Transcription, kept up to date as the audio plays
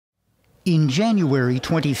In January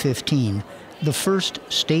 2015, the first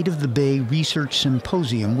State of the Bay Research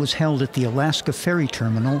Symposium was held at the Alaska Ferry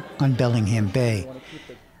Terminal on Bellingham Bay.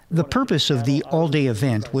 The purpose of the all-day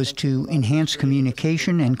event was to enhance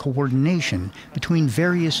communication and coordination between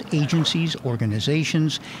various agencies,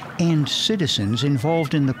 organizations, and citizens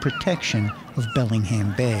involved in the protection of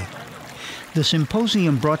Bellingham Bay. The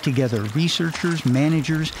symposium brought together researchers,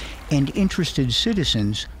 managers, and interested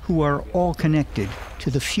citizens who are all connected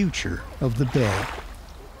to the future of the Bay.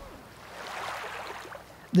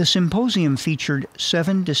 The symposium featured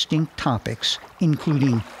 7 distinct topics,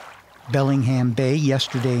 including Bellingham Bay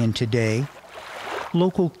Yesterday and Today,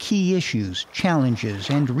 local key issues, challenges,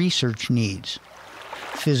 and research needs,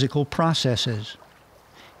 physical processes,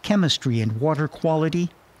 chemistry and water quality,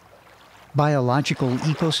 biological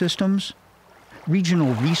ecosystems,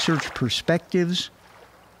 regional research perspectives,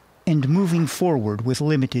 and moving forward with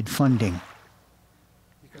limited funding.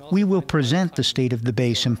 We will present the State of the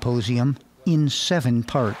Bay Symposium in 7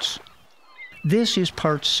 parts. This is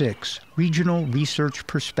Part 6, Regional Research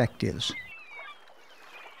Perspectives.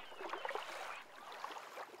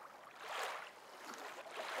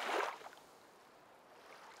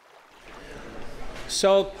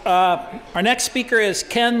 So our next speaker is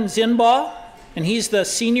Ken Dzinbal, and he's the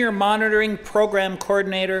Senior Monitoring Program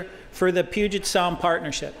Coordinator for the Puget Sound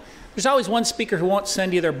Partnership. There's always one speaker who won't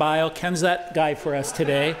send you their bio. Ken's that guy for us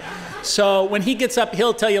today. So when he gets up,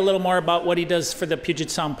 he'll tell you a little more about what he does for the Puget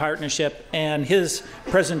Sound Partnership and his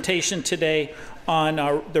presentation today on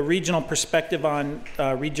the regional perspective on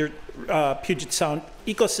Puget Sound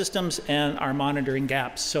ecosystems and our monitoring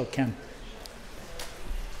gaps. So Ken.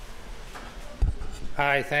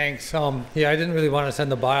 Hi, thanks. Yeah, I didn't really want to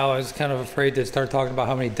send the bio. I was kind of afraid to start talking about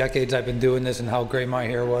how many decades I've been doing this and how gray my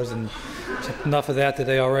hair was, and enough of that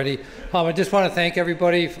today already. I just want to thank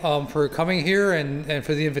everybody for coming here and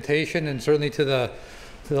for the invitation, and certainly to the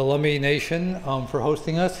Lummi Nation for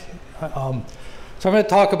hosting us. So I'm going to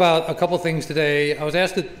talk about a couple things today. I was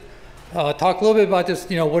asked to talk a little bit about just,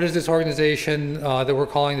 what is this organization that we're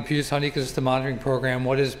calling the Puget Sound Ecosystem Monitoring Program?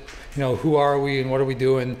 What is, who are we and what are we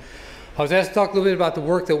doing? I was asked to talk a little bit about the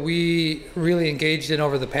work that we really engaged in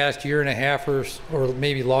over the past year and a half or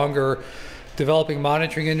maybe longer, developing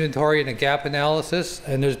monitoring inventory and a gap analysis.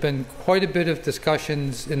 And there's been quite a bit of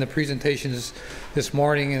discussions in the presentations this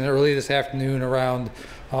morning and early this afternoon around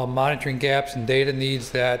monitoring gaps and data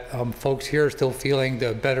needs that folks here are still feeling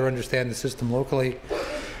to better understand the system locally.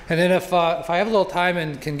 And then if I have a little time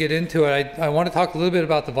and can get into it, I want to talk a little bit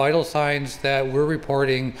about the vital signs that we're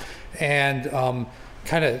reporting and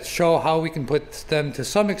kind of show how we can put them to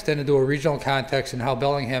some extent into a regional context and how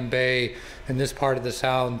Bellingham Bay and this part of the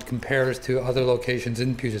Sound compares to other locations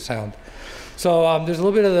in Puget Sound. So there's a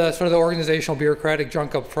little bit of the sort of the organizational bureaucratic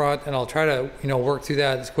junk up front, and I'll try to work through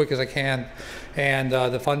that as quick as I can, and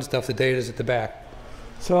the fun stuff, the data is at the back.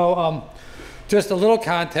 So just a little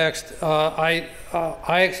context. My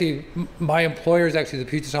employer is actually the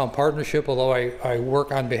Puget Sound Partnership, although I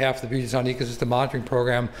work on behalf of the Puget Sound Ecosystem Monitoring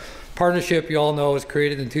Program. Partnership, you all know, was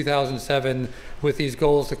created in 2007 with these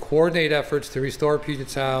goals to coordinate efforts to restore Puget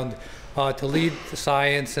Sound, to lead the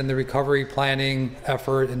science and the recovery planning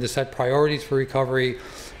effort, and to set priorities for recovery,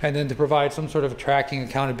 and then to provide some sort of tracking,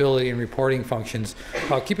 accountability, and reporting functions.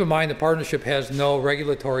 Keep in mind the partnership has no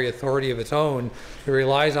regulatory authority of its own. It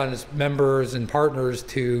relies on its members and partners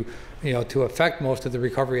to affect most of the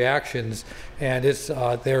recovery actions, and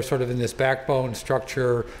they're sort of in this backbone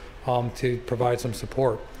structure to provide some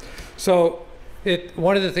support. So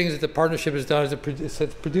one of the things that the partnership has done is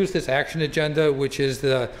it's produced this action agenda, which is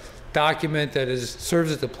the document that serves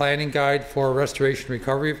as the planning guide for restoration and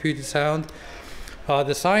recovery of Puget Sound.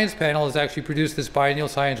 The science panel has actually produced this biennial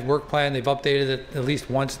science work plan. They've updated it at least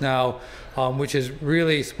once now, which is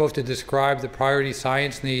really supposed to describe the priority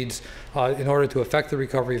science needs in order to affect the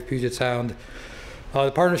recovery of Puget Sound. The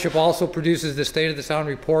partnership also produces the State of the Sound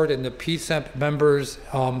report, and the PSEMP members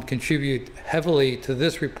contribute heavily to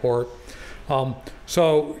this report.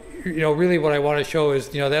 So, really what I want to show is,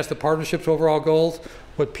 that's the partnership's overall goals.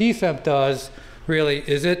 What PSEMP does really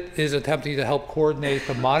is attempting to help coordinate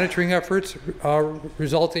the monitoring efforts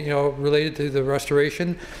related to the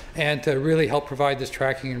restoration, and to really help provide this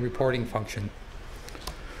tracking and reporting function.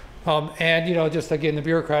 And just again, the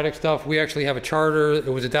bureaucratic stuff, we actually have a charter. It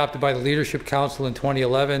was adopted by the Leadership Council in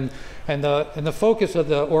 2011. And the focus of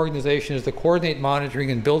the organization is to coordinate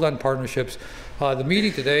monitoring and build on partnerships. The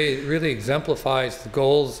meeting today really exemplifies the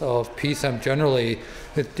goals of PSEMP generally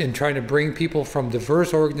in trying to bring people from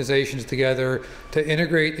diverse organizations together to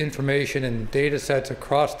integrate information and data sets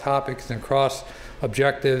across topics and across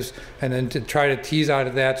objectives, and then to try to tease out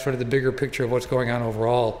of that sort of the bigger picture of what's going on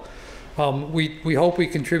overall. We hope we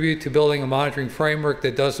contribute to building a monitoring framework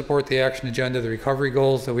that does support the action agenda, the recovery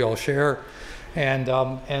goals that we all share, and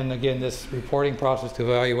again, this reporting process to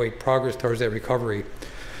evaluate progress towards that recovery.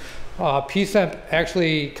 PSEMP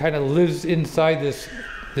actually kind of lives inside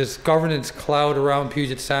this governance cloud around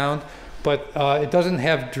Puget Sound, but it doesn't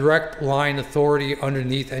have direct line authority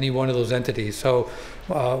underneath any one of those entities. So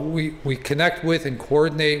we connect with and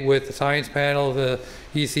coordinate with the Science Panel, the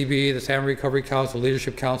ECB, the Salmon Recovery Council,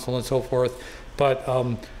 Leadership Council, and so forth, but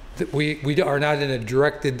we are not in a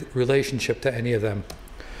directed relationship to any of them.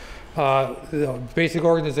 The basic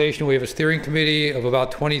organization, we have a steering committee of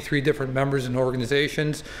about 23 different members and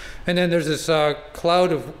organizations, and then there's this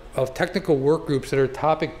cloud of technical work groups that are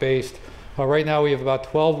topic based. Right now we have about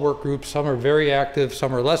 12 work groups. Some are very active,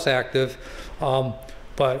 some are less active,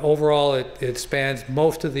 but overall it spans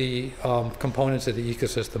most of the components of the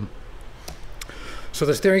ecosystem. So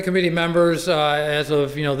the steering committee members, as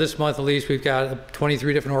of this month at least, we've got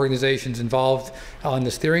 23 different organizations involved on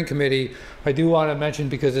the steering committee. I do want to mention,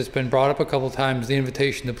 because it's been brought up a couple of times, the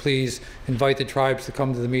invitation to please invite the tribes to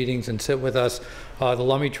come to the meetings and sit with us. The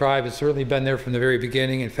Lummi tribe has certainly been there from the very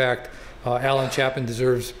beginning. In fact, Alan Chapman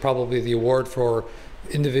deserves probably the award for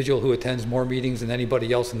individual who attends more meetings than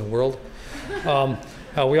anybody else in the world.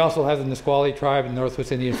 We also have the Nisqually tribe and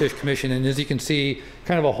Northwest Indian Fish Commission, and as you can see,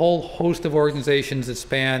 kind of a whole host of organizations that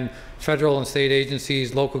span federal and state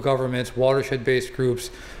agencies, local governments, watershed-based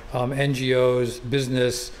groups, NGOs,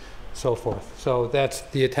 business, so forth. So that's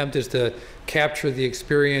the attempt, is to capture the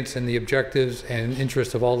experience and the objectives and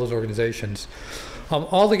interests of all those organizations.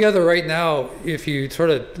 Altogether right now, if you sort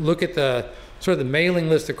of look at the mailing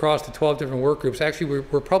list across the 12 different work groups, actually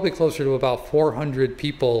we're probably closer to about 400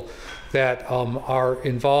 people that are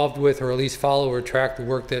involved with, or at least follow or track the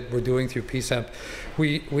work that we're doing through PSEMP.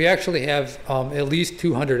 We actually have at least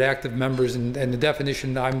 200 active members, and the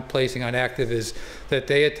definition I'm placing on active is that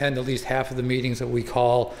they attend at least half of the meetings that we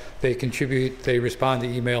call, they contribute, they respond to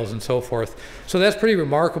emails and so forth. So that's pretty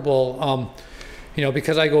remarkable.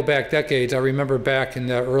 Because I go back decades, I remember back in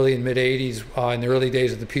the early and mid 80s, in the early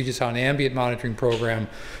days of the Puget Sound Ambient Monitoring Program,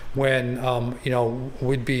 when,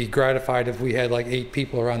 we'd be gratified if we had like 8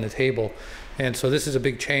 people around the table. And so this is a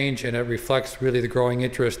big change, and it reflects really the growing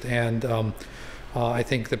interest and I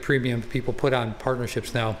think the premium people put on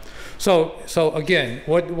partnerships now. So again,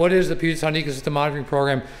 what is the Puget Sound Ecosystem Monitoring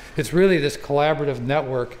Program? It's really this collaborative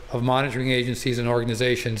network of monitoring agencies and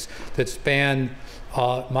organizations that span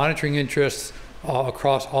monitoring interests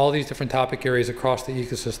across all these different topic areas across the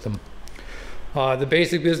ecosystem. The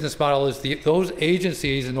basic business model is those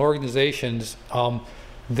agencies and organizations,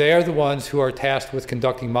 they're the ones who are tasked with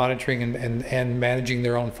conducting monitoring and managing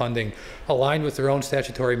their own funding, aligned with their own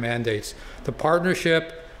statutory mandates. The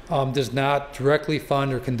partnership does not directly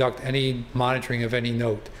fund or conduct any monitoring of any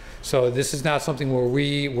note. So this is not something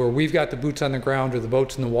where we've got the boots on the ground or the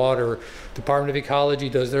boats in the water. Department of Ecology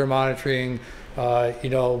does their monitoring.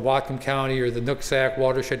 Whatcom County or the Nooksack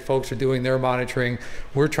watershed folks are doing their monitoring.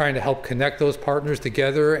 We're trying to help connect those partners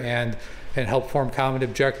together and help form common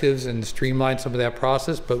objectives and streamline some of that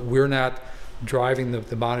process, but we're not driving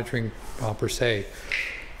the monitoring per se.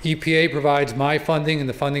 EPA provides my funding and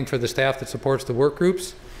the funding for the staff that supports the work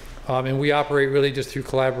groups, and we operate really just through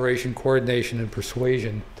collaboration, coordination, and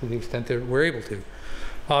persuasion to the extent that we're able to.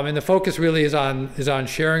 And the focus really is on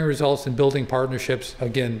sharing results and building partnerships.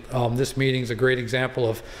 Again, this meeting is a great example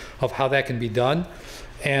of how that can be done,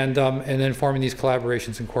 and then forming these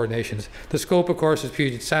collaborations and coordinations. The scope, of course, is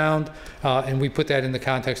Puget Sound, and we put that in the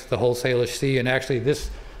context of the whole Salish Sea. And actually, this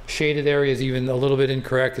shaded area is even a little bit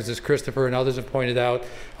incorrect, as Christopher and others have pointed out.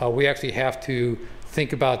 We actually have to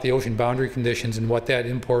think about the ocean boundary conditions and what that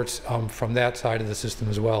imports from that side of the system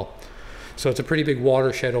as well. So it's a pretty big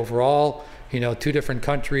watershed overall. 2 different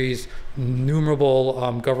countries,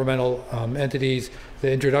 innumerable governmental entities.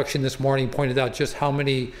 The introduction this morning pointed out just how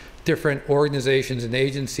many different organizations and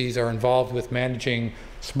agencies are involved with managing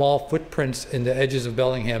small footprints in the edges of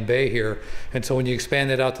Bellingham Bay here. And so when you expand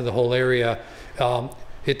that out to the whole area,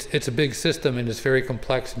 it's a big system, and it's very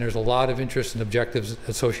complex, and there's a lot of interests and objectives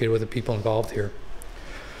associated with the people involved here.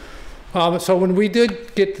 So when we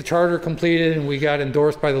did get the charter completed and we got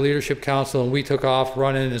endorsed by the Leadership Council and we took off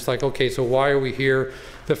running, it's like, okay, so why are we here?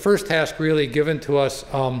 The first task really given to us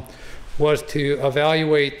was to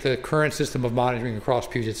evaluate the current system of monitoring across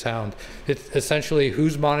Puget Sound. It's essentially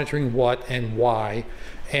who's monitoring what and why,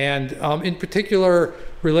 and in particular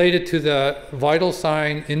related to the vital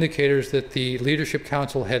sign indicators that the Leadership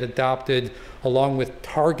Council had adopted along with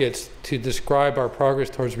targets to describe our progress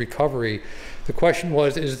towards recovery. The question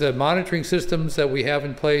was, is the monitoring systems that we have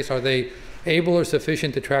in place, are they able or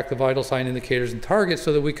sufficient to track the vital sign indicators and targets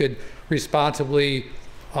so that we could responsibly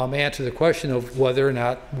answer the question of whether or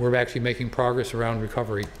not we're actually making progress around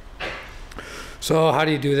recovery. So how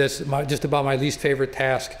do you do this? Just about my least favorite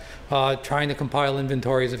task, trying to compile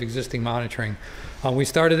inventories of existing monitoring. We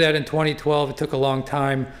started that in 2012. It took a long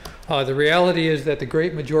time. The reality is that the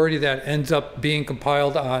great majority of that ends up being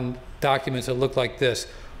compiled on documents that look like this.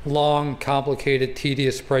 Long, complicated,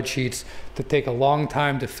 tedious spreadsheets that take a long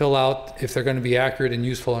time to fill out if they're going to be accurate and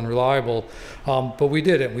useful and reliable. But we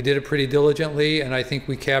did it. We did it pretty diligently, and I think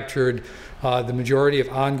we captured the majority of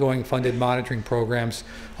ongoing funded monitoring programs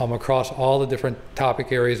across all the different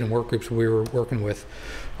topic areas and work groups we were working with.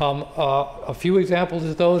 A few examples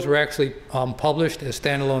of those were actually published as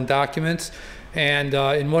standalone documents, and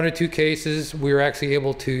in one or two cases we were actually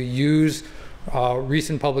able to use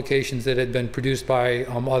recent publications that had been produced by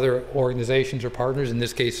other organizations or partners, in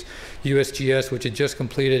this case USGS, which had just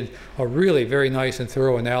completed a really very nice and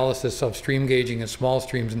thorough analysis of stream gauging and small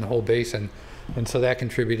streams in the whole basin, and so that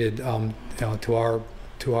contributed to our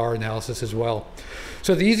analysis as well.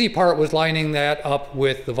 So the easy part was lining that up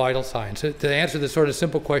with the vital signs. So to answer the sort of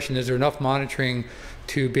simple question, is there enough monitoring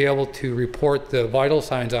to be able to report the vital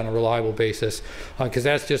signs on a reliable basis? Because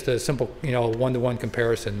that's just a simple, one-to-one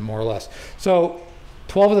comparison, more or less. So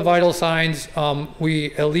 12 of the vital signs,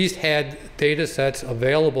 we at least had data sets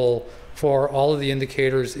available for all of the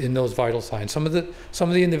indicators in those vital signs. Some of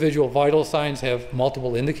the individual vital signs have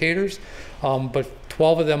multiple indicators, but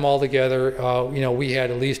 12 of them altogether, we had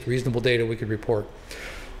at least reasonable data we could report.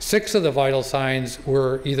 6 of the vital signs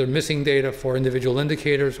were either missing data for individual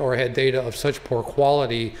indicators or had data of such poor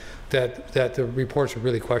quality that the reports were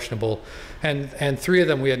really questionable. And 3 of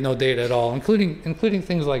them we had no data at all, including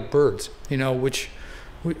things like birds, which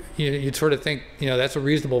you'd sort of think, that's a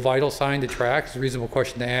reasonable vital sign to track. It's a reasonable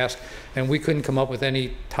question to ask. And we couldn't come up with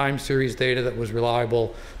any time series data that was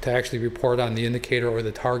reliable to actually report on the indicator or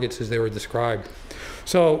the targets as they were described.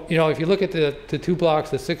 So, if you look at the 2 blocks,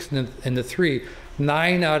 the 6 and the 3,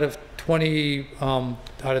 9 out of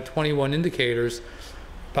 21 indicators,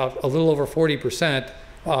 about a little over 40%,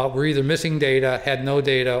 were either missing data, had no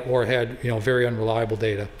data, or had very unreliable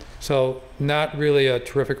data. So not really a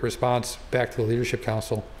terrific response back to the Leadership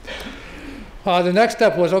Council. The next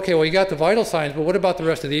step was, okay, well, you got the vital signs, but what about the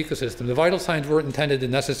rest of the ecosystem? The vital signs weren't intended to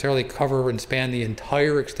necessarily cover and span the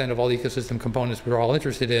entire extent of all the ecosystem components we were all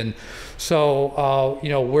interested in. So,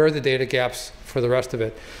 where are the data gaps for the rest of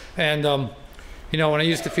it? And, when I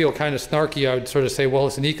used to feel kind of snarky, I would sort of say, well,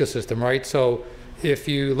 it's an ecosystem, right? So if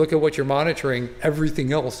you look at what you're monitoring,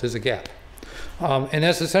 everything else is a gap. And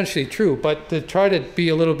that's essentially true, but to try to be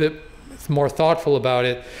a little bit more thoughtful about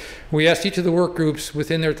it, we asked each of the work groups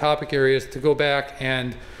within their topic areas to go back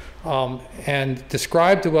and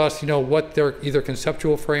describe to us, what their either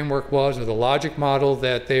conceptual framework was or the logic model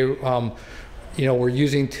that they, were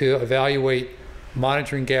using to evaluate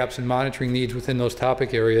monitoring gaps and monitoring needs within those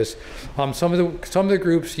topic areas. Some of the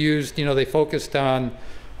groups used, they focused on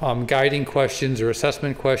guiding questions or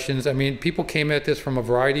assessment questions. I mean, people came at this from a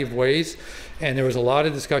variety of ways, and there was a lot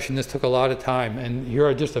of discussion. This took a lot of time, and here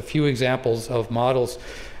are just a few examples of models.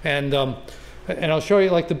 And I'll show you,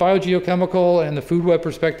 like the biogeochemical and the food web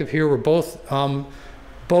perspective here were both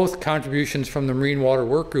contributions from the Marine Water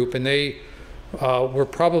Work Group, and they were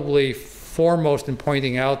probably foremost in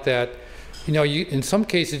pointing out that in some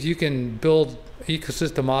cases you can build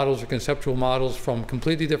ecosystem models or conceptual models from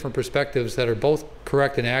completely different perspectives that are both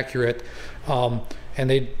correct and accurate, and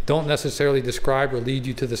they don't necessarily describe or lead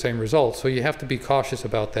you to the same results. So you have to be cautious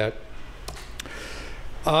about that.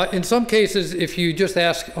 In some cases, if you just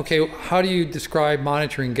ask, okay, how do you describe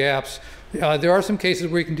monitoring gaps? There are some cases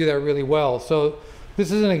where you can do that really well. So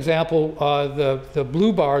this is an example. The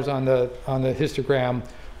blue bars on the histogram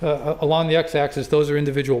along the x-axis, those are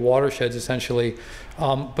individual watersheds essentially.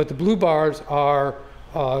 But the blue bars are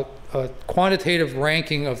a quantitative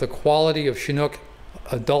ranking of the quality of Chinook,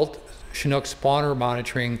 adult Chinook spawner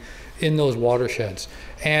monitoring in those watersheds.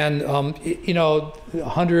 And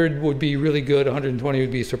 100 would be really good, 120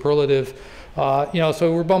 would be superlative.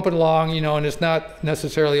 So we're bumping along, and it's not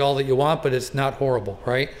necessarily all that you want, but it's not horrible,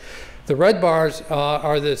 right? The red bars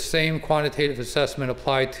are the same quantitative assessment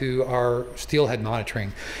applied to our steelhead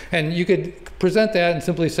monitoring. And you could present that and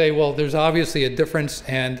simply say, well, there's obviously a difference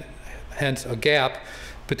and hence a gap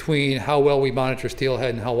between how well we monitor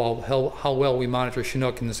steelhead and how well we monitor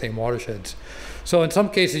Chinook in the same watersheds. So in some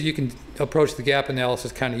cases, you can approach the gap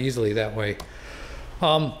analysis kind of easily that way.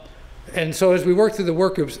 And so as we worked through the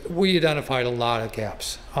work groups, we identified a lot of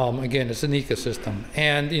gaps. Again, it's an ecosystem.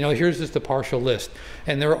 And here's just a partial list.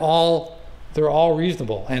 And they're all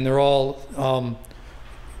reasonable, and they're all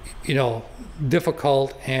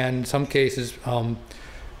difficult and in some cases,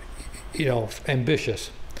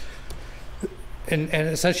 ambitious. And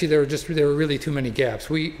essentially there were really too many gaps.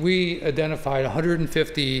 We identified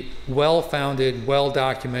 150 well-founded,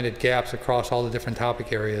 well-documented gaps across all the different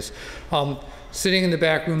topic areas. Sitting in the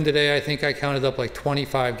back room today, I think I counted up like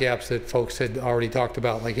 25 gaps that folks had already talked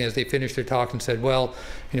about, like as they finished their talk and said, well,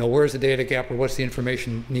 where's the data gap, or what's the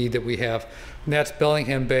information need that we have? And that's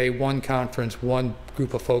Bellingham Bay, one conference, one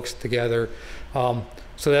group of folks together. So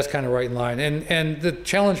that's kind of right in line. And the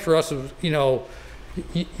challenge for us is,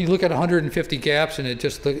 you look at 150 gaps and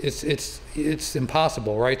it's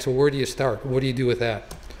impossible, right? So where do you start? What do you do with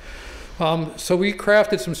that? So we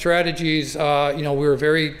crafted some strategies. We were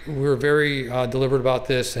very deliberate about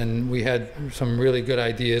this, and we had some really good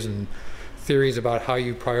ideas and theories about how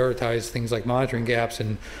you prioritize things like monitoring gaps.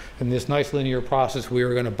 And in this nice linear process, we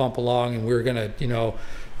were going to bump along, and we were going to,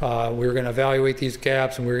 we were going to evaluate these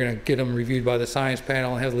gaps, and we were going to get them reviewed by the science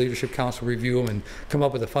panel and have the leadership council review them and come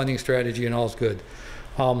up with a funding strategy, and all's good.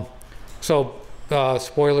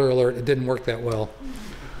 Spoiler alert, it didn't work that well.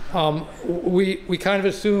 We kind of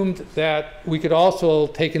assumed that we could also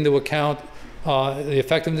take into account the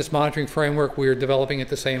effectiveness monitoring framework we were developing at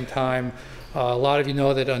the same time. A lot of you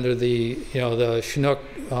know that under the Chinook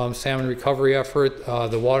salmon recovery effort,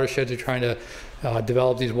 the watersheds are trying to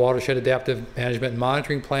develop these watershed adaptive management and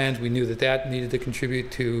monitoring plans. We knew that needed to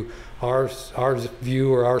contribute to our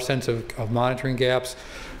view or our sense of monitoring gaps.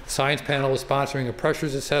 The science panel was sponsoring a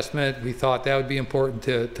pressures assessment. We thought that would be important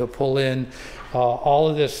to pull in. All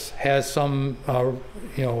of this has some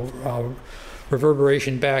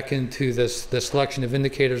reverberation back into the selection of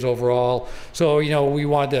indicators overall. So we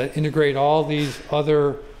wanted to integrate all these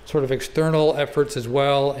other sort of external efforts as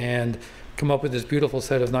well and come up with this beautiful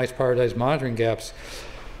set of nice prioritized monitoring gaps.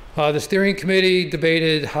 The steering committee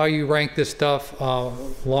debated how you rank this stuff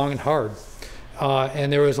long and hard.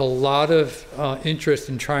 And there was a lot of interest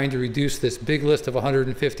in trying to reduce this big list of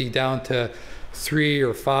 150 down to 3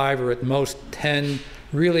 or 5 or at most 10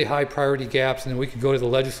 really high priority gaps, and then we could go to the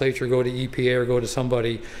legislature, go to EPA, or go to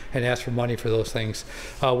somebody and ask for money for those things.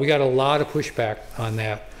 We got a lot of pushback on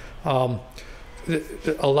that.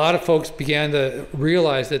 A lot of folks began to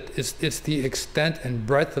realize that it's the extent and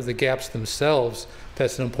breadth of the gaps themselves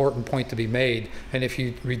that's an important point to be made. And if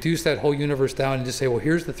you reduce that whole universe down and just say, well,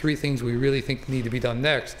 here's the 3 things we really think need to be done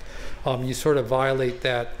next, you sort of violate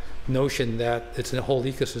that notion that it's a whole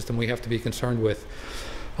ecosystem we have to be concerned with.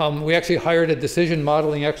 We actually hired a decision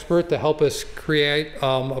modeling expert to help us create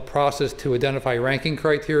a process to identify ranking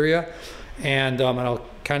criteria, and I'll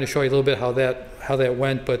kind of show you a little bit how that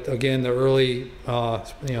went. But again, the early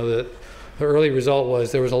the early result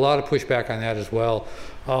was there was a lot of pushback on that as well.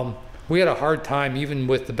 We had a hard time, even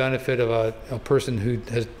with the benefit of a person who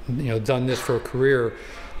has done this for a career,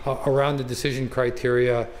 around the decision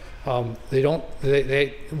criteria.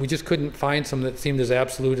 We just couldn't find some that seemed as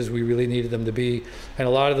absolute as we really needed them to be, and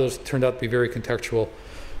a lot of those turned out to be very contextual.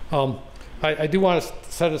 I do want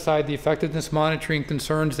to set aside the effectiveness monitoring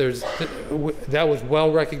concerns. That was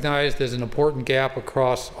well recognized as an important gap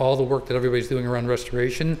across all the work that everybody's doing around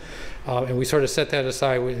restoration, and we sort of set that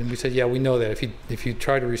aside and we said, yeah, we know that if you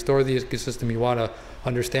try to restore the ecosystem, you want to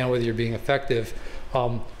understand whether you're being effective.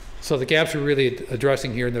 So the gaps we're really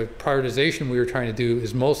addressing here, and the prioritization we were trying to do,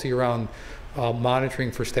 is mostly around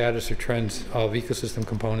monitoring for status or trends of ecosystem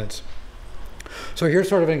components. So here's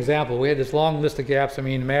sort of an example. We had this long list of gaps. I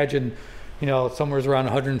mean, imagine, somewhere around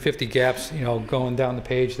 150 gaps, going down the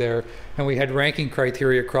page there, and we had ranking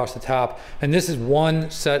criteria across the top. And this is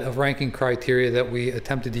one set of ranking criteria that we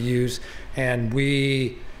attempted to use, and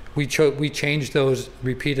we changed those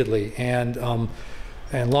repeatedly. And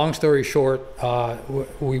long story short,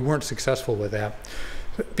 we weren't successful with that,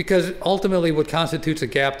 because ultimately what constitutes a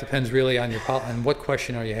gap depends really on what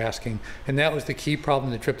question are you asking, and that was the key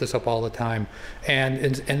problem that tripped us up all the time. And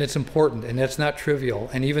it's important, and that's not trivial.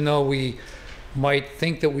 And even though we might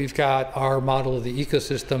think that we've got our model of the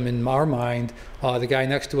ecosystem in our mind, the guy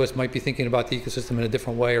next to us might be thinking about the ecosystem in a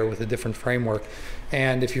different way or with a different framework.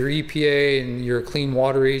 And if you're EPA and you're a clean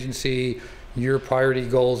water agency, your priority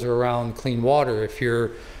goals are around clean water. If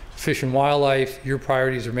you're Fish and Wildlife, your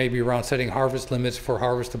priorities are maybe around setting harvest limits for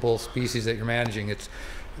harvestable species that you're managing. It's,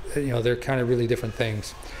 they're kind of really different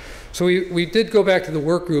things. So we did go back to the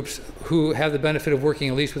work groups who have the benefit of working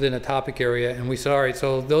at least within a topic area, and we said, all right,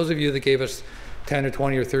 so those of you that gave us 10 or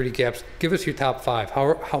 20 or 30 gaps, give us your top 5.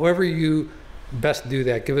 However you best do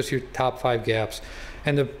that, give us your top 5 gaps.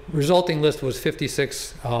 And the resulting list was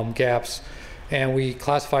 56 gaps. And we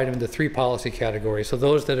classified them into 3 policy categories. So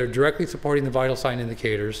those that are directly supporting the vital sign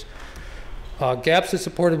indicators, GAPS has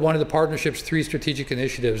supported one of the partnership's 3 strategic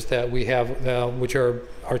initiatives that we have, which are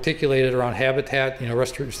articulated around habitat,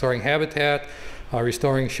 restoring habitat,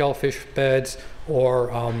 restoring shellfish beds,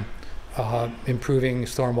 or improving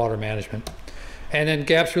stormwater management. And then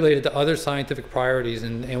GAPS related to other scientific priorities,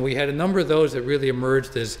 and we had a number of those that really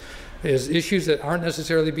emerged as issues that aren't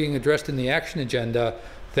necessarily being addressed in the action agenda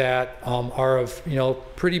that are of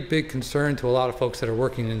pretty big concern to a lot of folks that are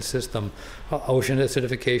working in the system. Ocean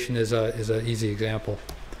acidification is an easy example.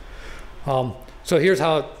 So here's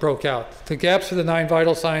how it broke out. The GAPS for the 9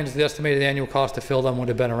 vital signs, the estimated annual cost to fill them would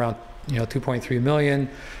have been around 2.3 million.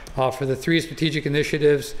 For the 3 strategic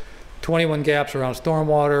initiatives, 21 GAPS around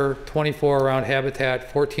stormwater, 24 around habitat,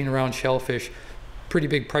 14 around shellfish. Pretty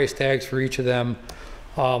big price tags for each of them.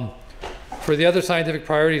 For the other scientific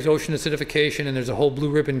priorities, ocean acidification, and there's a whole blue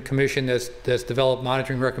ribbon commission that's developed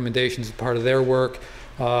monitoring recommendations as part of their work,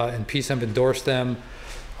 and PSEMP endorsed them.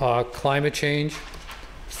 Climate change,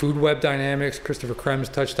 food web dynamics, Christopher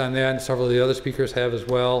Krems touched on that, and several of the other speakers have as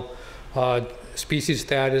well. Species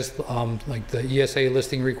status, like the ESA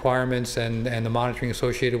listing requirements and the monitoring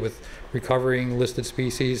associated with recovering listed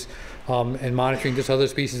species, and monitoring just other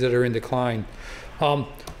species that are in decline.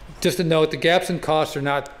 Just to note, the GAPS and costs are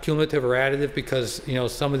not cumulative or additive because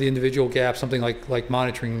some of the individual GAPS, something like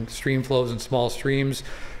monitoring stream flows in small streams,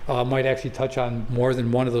 might actually touch on more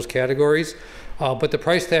than one of those categories. But the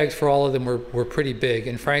price tags for all of them were pretty big.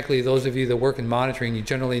 And frankly, those of you that work in monitoring, you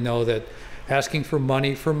generally know that asking for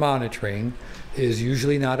money for monitoring is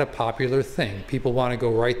usually not a popular thing. People want to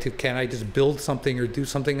go right to, can I just build something or do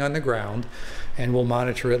something on the ground, and we'll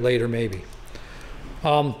monitor it later maybe.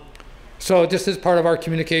 So just as part of our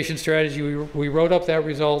communication strategy, we wrote up that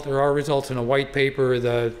result, or our results, in a white paper.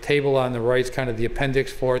 The table on the right is kind of the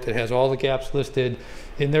appendix for it that has all the GAPS listed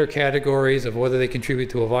in their categories of whether they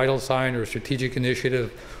contribute to a vital sign or a strategic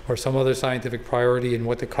initiative or some other scientific priority, and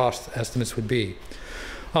what the cost estimates would be.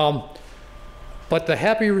 But the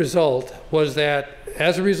happy result was that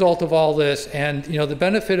as a result of all this, and the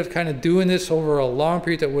benefit of kind of doing this over a long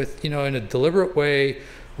period, that with in a deliberate way,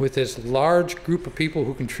 with this large group of people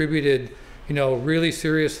who contributed really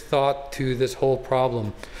serious thought to this whole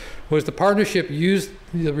problem, was the partnership used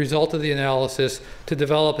the result of the analysis to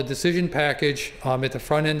develop a decision package at the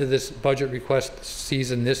front end of this budget request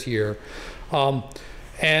season this year,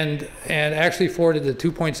 and actually forwarded the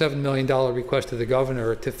 $2.7 million request to the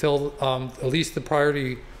governor to fill at least the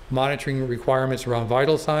priority monitoring requirements around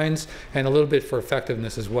vital signs, and a little bit for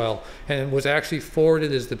effectiveness as well. And it was actually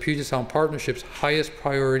forwarded as the Puget Sound Partnership's highest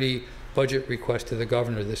priority budget request to the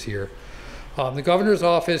governor this year. The governor's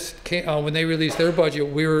office, when they released their budget,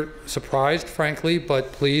 we were surprised, frankly,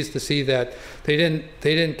 but pleased to see that they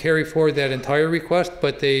didn't carry forward that entire request,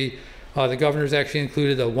 but the governor's actually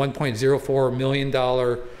included a $1.04 million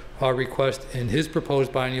request in his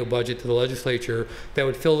proposed biennial budget to the legislature that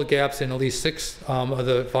would fill the gaps in at least 6 of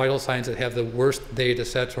the vital signs that have the worst data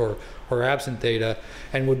sets or absent data,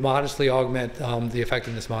 and would modestly augment the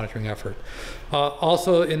effectiveness monitoring effort.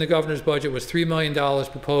 Also in the governor's budget was $3 million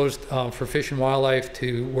proposed for Fish and Wildlife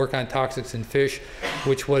to work on toxics in fish,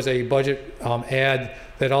 which was a budget add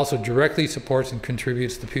that also directly supports and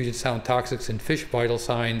contributes to Puget Sound Toxics in Fish vital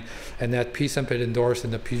sign, and that PSEMP had endorsed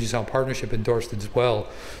and the Puget Sound Partnership endorsed as well.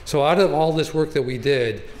 So out of all this work that we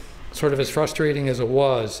did, sort of as frustrating as it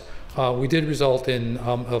was, we did result in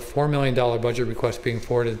a $4 million budget request being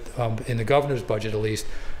forwarded in the governor's budget, at least.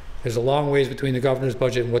 There's a long ways between the governor's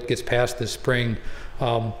budget and what gets passed this spring.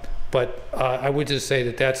 But I would just say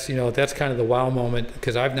that that's kind of the wow moment,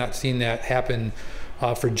 because I've not seen that happen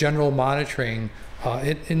for general monitoring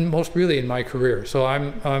really in my career. So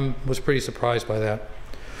I was pretty surprised by that.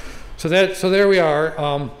 So there we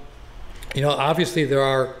are. Obviously there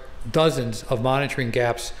are dozens of monitoring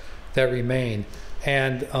gaps that remain,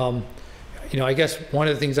 and I guess one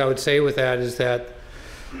of the things I would say with that is that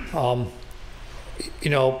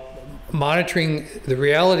monitoring, the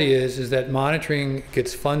reality is that monitoring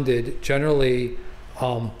gets funded generally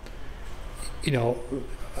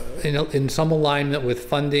in some alignment with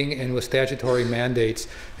funding and with statutory mandates.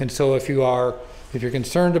 And so if you're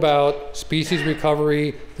concerned about species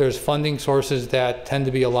recovery, there's funding sources that tend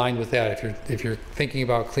to be aligned with that. If you're thinking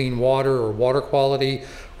about clean water or water quality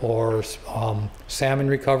or salmon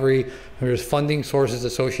recovery, there's funding sources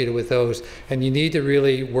associated with those, and you need to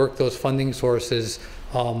really work those funding sources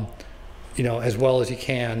as well as you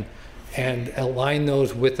can, and align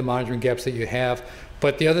those with the monitoring gaps that you have.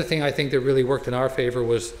 But the other thing I think that really worked in our favor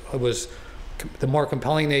was the more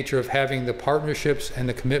compelling nature of having the partnerships and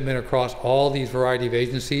the commitment across all these variety of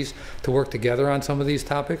agencies to work together on some of these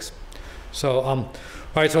topics. So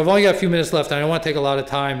All right, so I've only got a few minutes left, and I don't want to take a lot of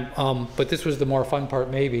time, but this was the more fun part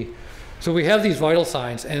maybe. So we have these vital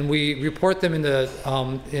signs, and we report them in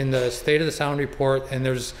the State of the Sound report, and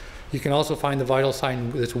you can also find the vital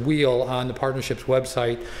sign, this wheel, on the partnership's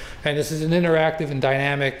website. And this is an interactive and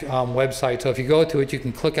dynamic website. So if you go to it, you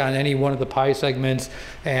can click on any one of the pie segments,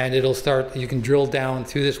 and you can drill down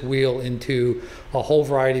through this wheel into a whole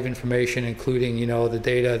variety of information, including, the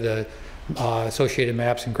data, the associated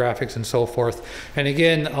maps and graphics and so forth. And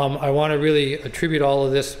again, I want to really attribute all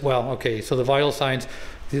of this. Well, okay, so the vital signs,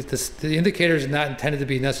 the indicators are not intended to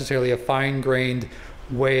be necessarily a fine-grained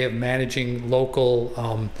way of managing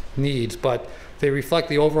local needs, but they reflect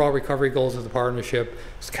the overall recovery goals of the partnership.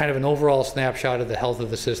 It's kind of an overall snapshot of the health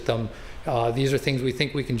of the system. These are things we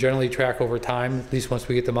think we can generally track over time, at least once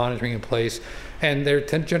we get the monitoring in place, and they're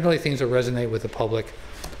generally things that resonate with the public.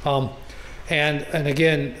 And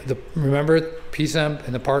again, remember, PSEMP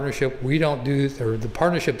and the partnership, the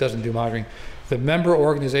partnership doesn't do monitoring. The member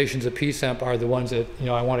organizations of PSEMP are the ones that,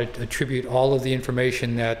 I want to attribute all of the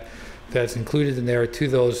information that's included in there to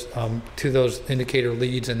those indicator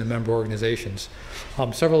leads and the member organizations.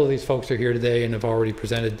 Several of these folks are here today and have already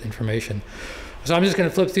presented information. So I'm just going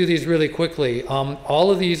to flip through these really quickly. All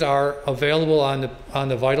of these are available on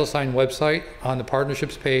the Vital Sign website, on the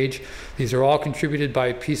partnerships page. These are all contributed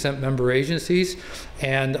by PSEMP member agencies,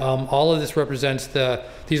 and all of this represents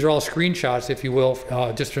these are all screenshots, if you will,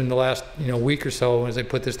 just in the last week or so as I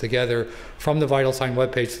put this together from the Vital Sign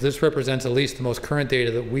webpage. So this represents at least the most current data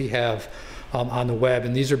that we have on the web,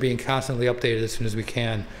 and these are being constantly updated as soon as we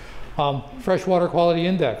can. Freshwater Quality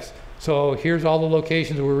Index. So here's all the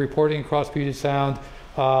locations that we're reporting across Puget Sound.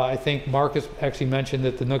 I think Marcus actually mentioned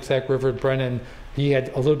that the Nooksack River at Brennan, he had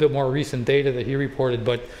a little bit more recent data that he reported,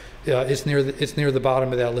 but it's near the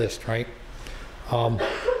bottom of that list, right? And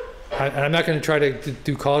I'm not going to try to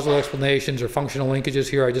do causal explanations or functional linkages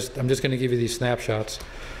here. I'm just going to give you these snapshots.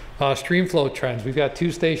 Stream flow trends. We've got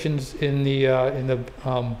 2 stations in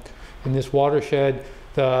this watershed.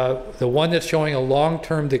 The one that's showing a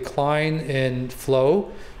long-term decline in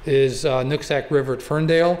flow is Nooksack River at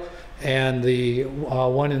Ferndale, and the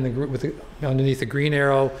one underneath the green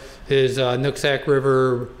arrow is Nooksack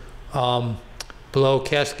River below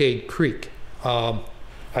Cascade Creek. I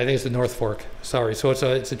think it's the North Fork. Sorry. So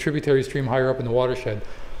it's a tributary stream higher up in the watershed.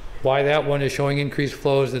 Why that one is showing increased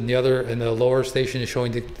flows and the other and the lower station is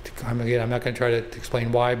showing again, I'm not going to try to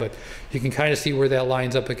explain why, but you can kind of see where that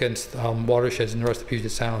lines up against watersheds in the rest of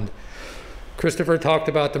Puget Sound. Christopher talked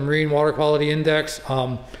about the Marine Water Quality Index,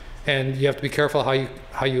 and you have to be careful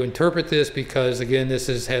how you interpret this, because again, this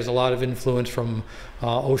has a lot of influence from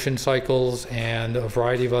ocean cycles and a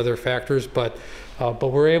variety of other factors, but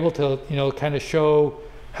we're able to kind of show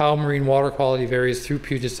how marine water quality varies through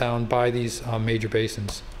Puget Sound by these major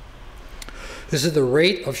basins. This is the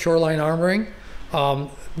rate of shoreline armoring.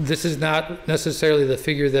 This is not necessarily the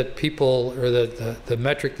figure that people, or the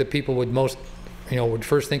metric that people would most would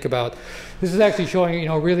first think about. This is actually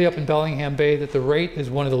showing, really up in Bellingham Bay, that the rate is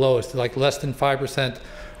one of the lowest, like less than 5%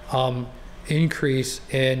 increase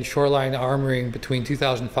in shoreline armoring between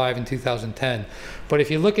 2005 and 2010. But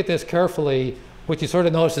if you look at this carefully, what you sort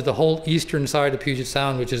of notice is the whole eastern side of Puget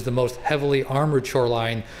Sound, which is the most heavily armored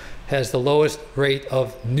shoreline, has the lowest rate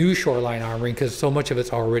of new shoreline armoring, because so much of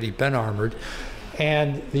it's already been armored.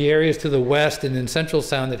 And the areas to the west and in Central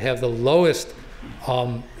Sound that have the lowest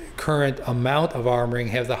current amount of armoring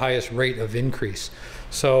have the highest rate of increase.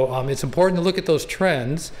 So it's important to look at those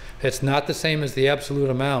trends. It's not the same as the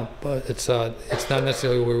absolute amount, but it's not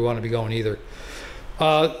necessarily where we want to be going either.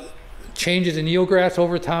 Changes in eelgrass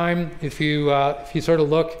over time. If you sort of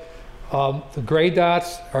look, the gray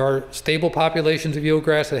dots are stable populations of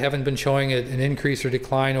eelgrass that haven't been showing an increase or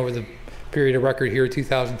decline over the period of record here,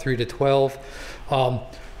 2003 to 12.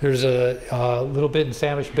 There's a little bit in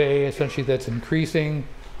Samish Bay, essentially, that's increasing.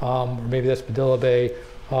 Or maybe that's Padilla Bay.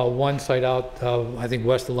 One site out, I think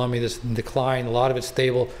west of Lummi, this decline, a lot of it's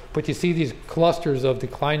stable. But you see these clusters of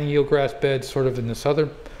declining eelgrass beds sort of in the southern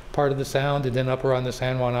part of the Sound and then up around the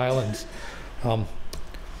San Juan Islands.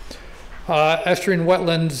 Estuarine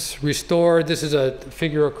wetlands restored. This is a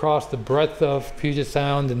figure across the breadth of Puget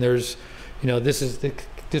Sound, and there's,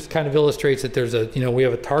 this kind of illustrates that there's we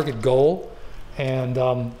have a target goal, and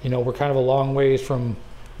we're kind of a long ways from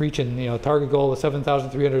reaching target goal of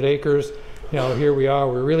 7,300 acres. Here we are.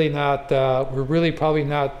 We're really probably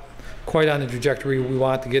not quite on the trajectory we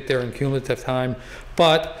want to get there in cumulative time.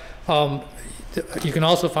 But you can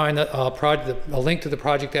also find a link to the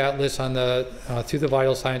project atlas on through the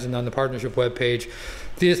Vital Signs and on the partnership webpage.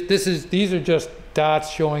 These are just dots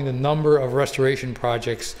showing the number of restoration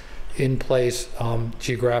projects in place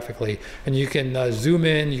geographically. And you can zoom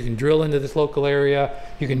in, you can drill into this local area,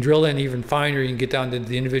 you can drill in even finer, you can get down to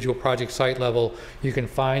the individual project site level, you can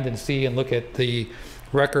find and see and look at the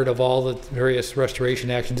record of all the various restoration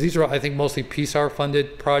actions. These are, I think, mostly PSAR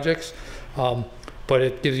funded projects, but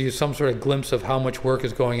it gives you some sort of glimpse of how much work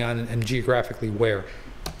is going on and geographically where.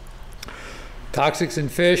 Toxics in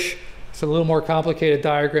fish. It's a little more complicated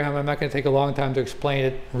diagram. I'm not going to take a long time to explain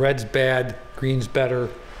it. Red's bad, green's better.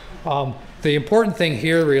 The important thing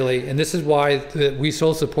here really, and this is why we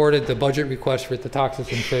so supported the budget request for the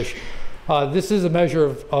toxics in fish. This is a measure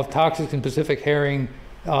of toxics in Pacific herring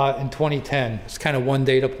in 2010. It's kind of one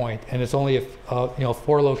data point, and it's only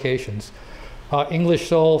 4 locations. English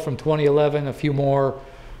sole from 2011, a few more.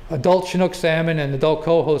 Adult Chinook salmon and adult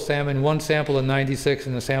coho salmon, 1 sample in 96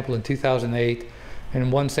 and a sample in 2008,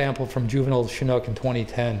 and 1 sample from juvenile Chinook in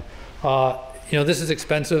 2010. This is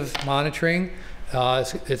expensive monitoring. And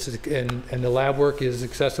the lab work is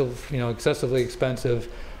excessively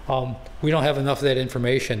expensive. We don't have enough of that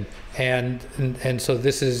information, and so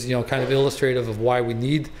this is kind of illustrative of why we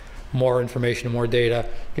need more information and more data.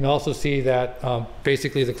 You can also see that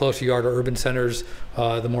basically the closer you are to urban centers,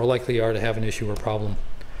 the more likely you are to have an issue or problem.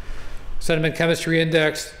 Sediment chemistry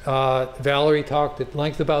index. Valerie talked at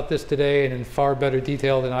length about this today and in far better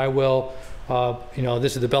detail than I will.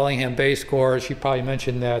 This is the Bellingham Bay score. She probably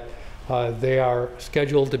mentioned that they are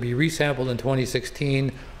scheduled to be resampled in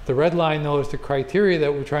 2016. The red line, though, is the criteria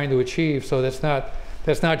that we're trying to achieve. So that's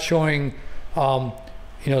not showing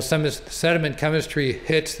sediment chemistry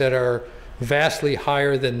hits that are vastly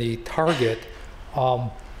higher than the target.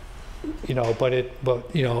 Again,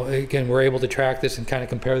 we're able to track this and kind of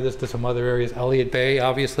compare this to some other areas. Elliott Bay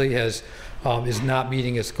obviously is not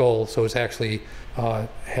meeting its goal, so it's actually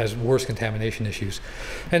has worse contamination issues.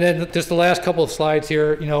 And then just the last couple of slides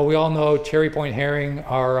here. We all know cherry point herring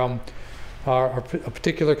are a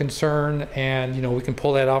particular concern, and we can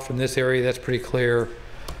pull that off from this area. That's pretty clear.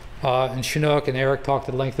 And Chinook, and Eric talked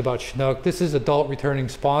at length about Chinook. This is adult returning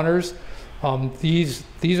spawners. These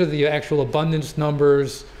are the actual abundance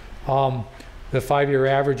numbers. The 5-year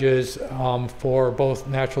averages for both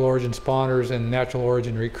natural origin spawners and natural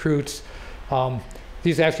origin recruits.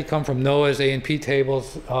 These actually come from NOAA's A&P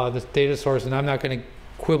tables, this data source, and I'm not going to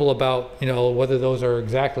quibble about whether those are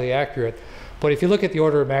exactly accurate. But if you look at the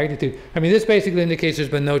order of magnitude, I mean, this basically indicates there's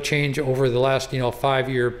been no change over the last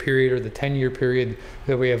 5-year period or the 10-year period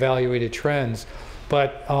that we evaluated trends.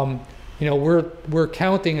 But we're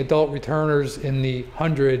counting adult returners in the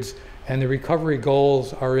hundreds, and the recovery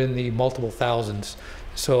goals are in the multiple thousands.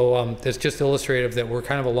 So it's just illustrative that we're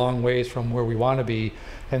kind of a long ways from where we want to be.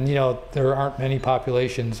 And there aren't many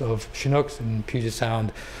populations of Chinooks in Puget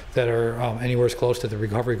Sound that are anywhere close to the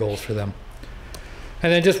recovery goals for them.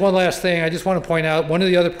 And then just one last thing, I just want to point out one of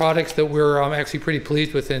the other products that we're actually pretty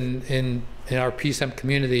pleased with in our PSEMP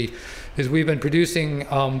community is we've been producing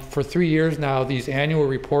for 3 years now these annual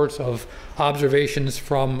reports of observations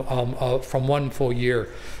from 1 full year.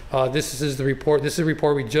 This is the report. This is a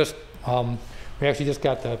report we actually just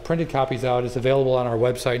got the printed copies out. It's available on our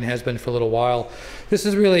website and has been for a little while. This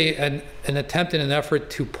is really an attempt and an effort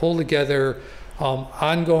to pull together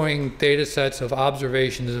ongoing data sets of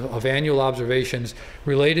observations, of annual observations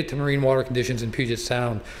related to marine water conditions in Puget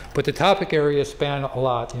Sound. But the topic areas span a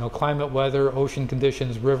lot, climate, weather, ocean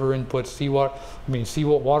conditions, river inputs,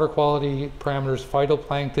 seawater water quality parameters,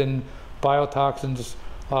 phytoplankton, biotoxins.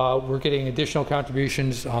 We're getting additional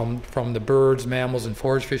contributions from the birds, mammals, and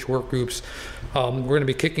forage fish work groups. We're going to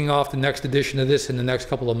be kicking off the next edition of this in the next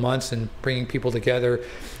couple of months and bringing people together.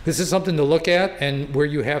 This is something to look at, and where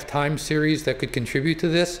you have time series that could contribute to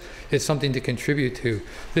this, it's something to contribute to.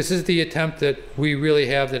 This is the attempt that we really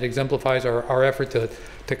have that exemplifies our effort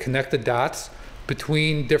to connect the dots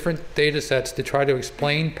between different data sets to try to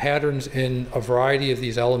explain patterns in a variety of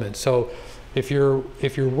these elements. So if you're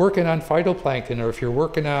working on phytoplankton, or if you're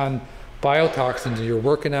working on biotoxins, and you're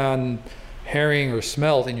working on herring or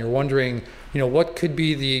smelt, and you're wondering, what could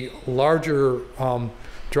be the larger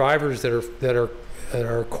drivers that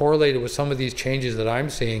are correlated with some of these changes that I'm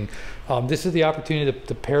seeing, this is the opportunity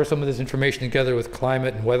to pair some of this information together with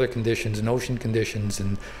climate and weather conditions and ocean conditions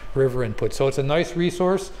and river input. So it's a nice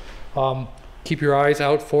resource. Keep your eyes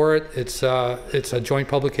out for it. It's a joint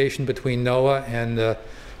publication between NOAA and the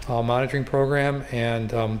monitoring program, and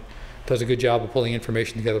does a good job of pulling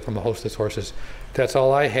information together from a host of sources. That's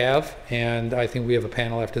all I have, and I think we have a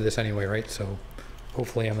panel after this anyway, right? So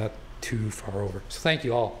hopefully I'm not too far over. So thank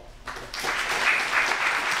you all.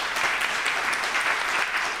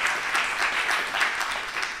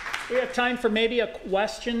 We have have time for maybe a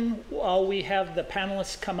question while we have the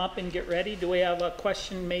panelists come up and get ready. Do we have a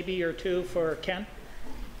question maybe or two for Ken?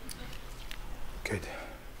 Good.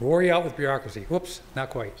 Wore you out with bureaucracy. Whoops, not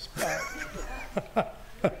quite.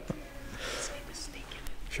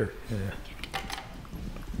 Sure. Yeah.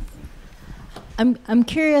 I'm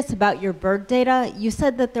curious about your bird data. You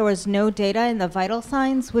said that there was no data in the vital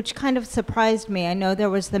signs, which kind of surprised me. I know there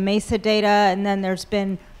was the MESA data, and then there's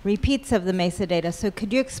been repeats of the MESA data. So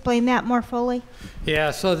could you explain that more fully? Yeah,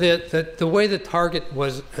 so the way the target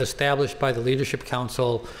was established by the Leadership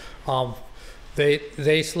Council,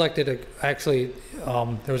 they selected, there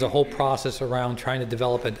was a whole process around trying to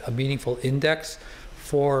develop a meaningful index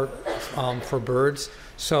for birds.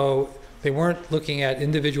 So they weren't looking at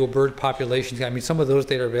individual bird populations. I mean, some of those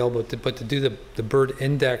data are available, but to do the bird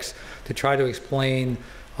index to try to explain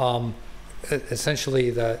essentially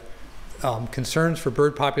the concerns for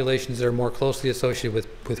bird populations that are more closely associated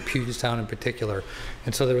with Puget Sound in particular.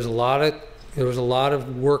 And so there was a lot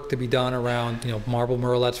of work to be done around, marble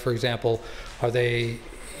murrelets, for example. Are they,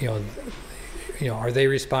 are they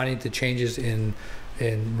responding to changes in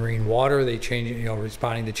marine water? Are they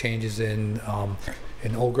responding to changes in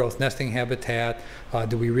old growth nesting habitat?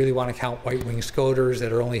 Do we really want to count white-winged scoters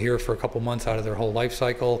that are only here for a couple months out of their whole life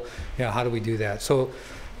cycle? How do we do that? So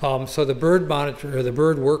the bird monitor, or the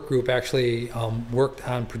bird work group, actually worked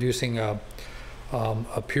on producing a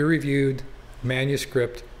peer-reviewed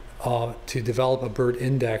manuscript to develop a bird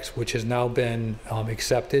index, which has now been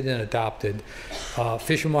accepted and adopted.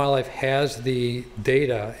 Fish and Wildlife has the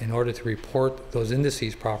data in order to report those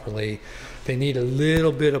indices properly. They need a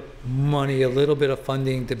little bit of money, a little bit of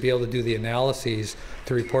funding to be able to do the analyses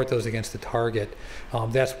to report those against the target.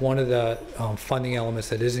 That's one of the funding elements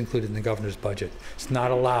that is included in the governor's budget. It's not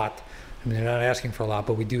a lot. I mean, they're not asking for a lot,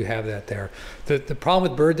 but we do have that there. The problem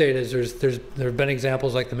with bird data is there have been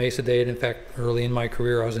examples like the MESA data. In fact, early in my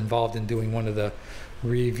career, I was involved in doing one of the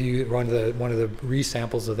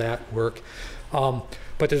resamples of that work.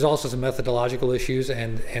 But there's also some methodological issues,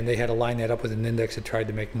 and they had to line that up with an index that tried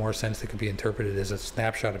to make more sense that could be interpreted as a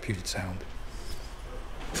snapshot of Puget Sound.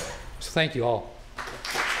 So thank you all.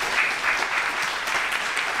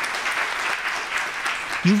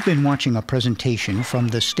 You've been watching a presentation from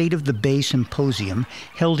the State of the Bay Symposium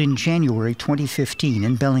held in January 2015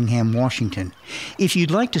 in Bellingham, Washington. If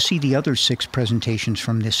you'd like to see the other 6 presentations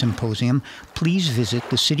from this symposium, please visit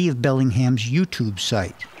the City of Bellingham's YouTube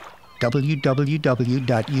site,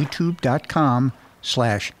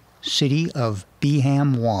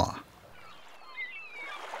 www.youtube.com/cityofbehamwa.